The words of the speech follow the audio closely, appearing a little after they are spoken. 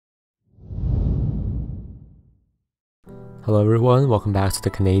Hello everyone, welcome back to the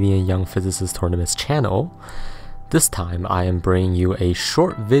Canadian Young Physicists Tournaments channel. This time I am bringing you a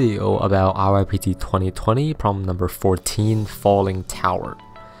short video about IYPT 2020 problem number 14, Falling Tower.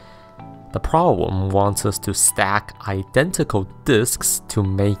 The problem wants us to stack identical discs to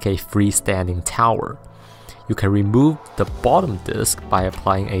make a freestanding tower. You can remove the bottom disc by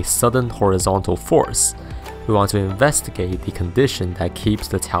applying a sudden horizontal force. We want to investigate the condition that keeps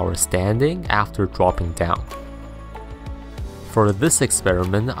the tower standing after dropping down. For this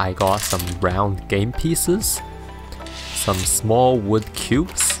experiment, I got some round game pieces, some small wood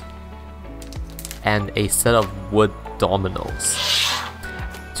cubes, and a set of wood dominoes.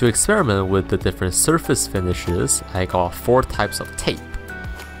 To experiment with the different surface finishes, I got 4 types of tape.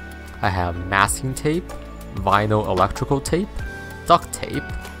 I have masking tape, vinyl electrical tape, duct tape,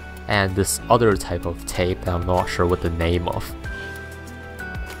 and this other type of tape that I'm not sure what the name of.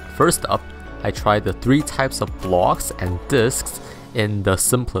 First up, I tried the 3 types of blocks and discs in the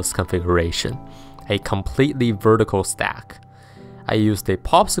simplest configuration, a completely vertical stack. I used a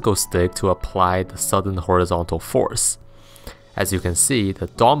popsicle stick to apply the sudden horizontal force. As you can see, the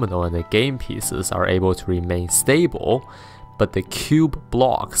domino and the game pieces are able to remain stable, but the cube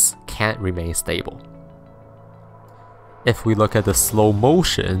blocks can't remain stable. If we look at the slow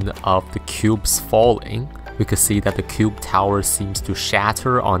motion of the cubes falling, we can see that the cube tower seems to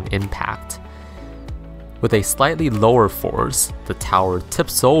shatter on impact. With a slightly lower force, the tower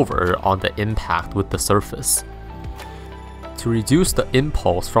tips over on the impact with the surface. To reduce the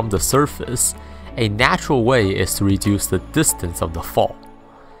impulse from the surface, a natural way is to reduce the distance of the fall.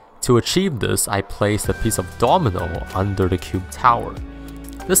 To achieve this, I placed a piece of domino under the cube tower.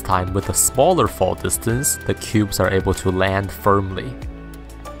 This time, with a smaller fall distance, the cubes are able to land firmly.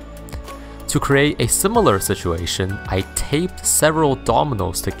 To create a similar situation, I taped several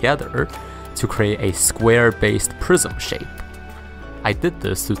dominoes together to create a square-based prism shape. I did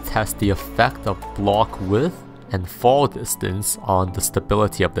this to test the effect of block width and fall distance on the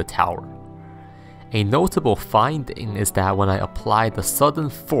stability of the tower. A notable finding is that when I apply the sudden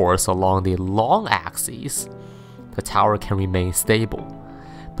force along the long axis, the tower can remain stable.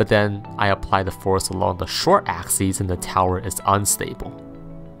 But then I apply the force along the short axis and the tower is unstable.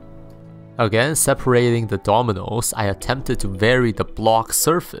 Again, separating the dominoes, I attempted to vary the block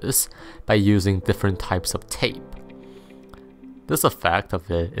surface by using different types of tape. This effect of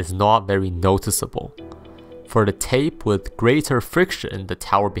it is not very noticeable. For the tape with greater friction, the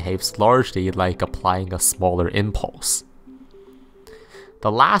tower behaves largely like applying a smaller impulse.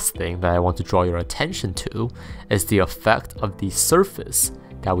 The last thing that I want to draw your attention to is the effect of the surface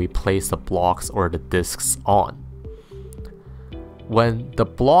that we place the blocks or the discs on. When the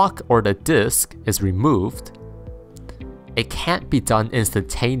block or the disc is removed, it can't be done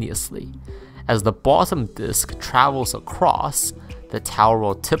instantaneously. As the bottom disc travels across, the tower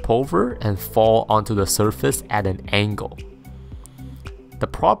will tip over and fall onto the surface at an angle. The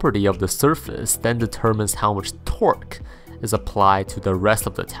property of the surface then determines how much torque is applied to the rest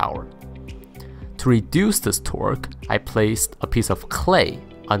of the tower. To reduce this torque, I placed a piece of clay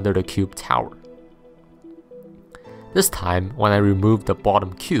under the cube tower. This time, when I removed the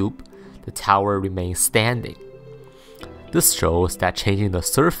bottom cube, the tower remains standing. This shows that changing the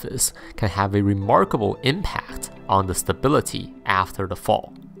surface can have a remarkable impact on the stability after the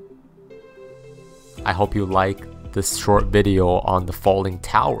fall. I hope you like this short video on the falling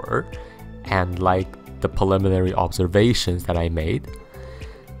tower and like the preliminary observations that I made.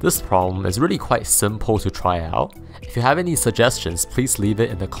 This problem is really quite simple to try out. If you have any suggestions, please leave it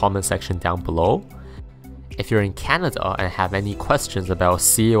in the comment section down below. If you're in Canada and have any questions about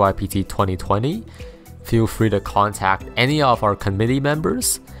CaYPT 2020, feel free to contact any of our committee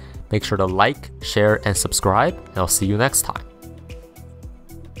members. Make sure to like, share, and subscribe, and I'll see you next time.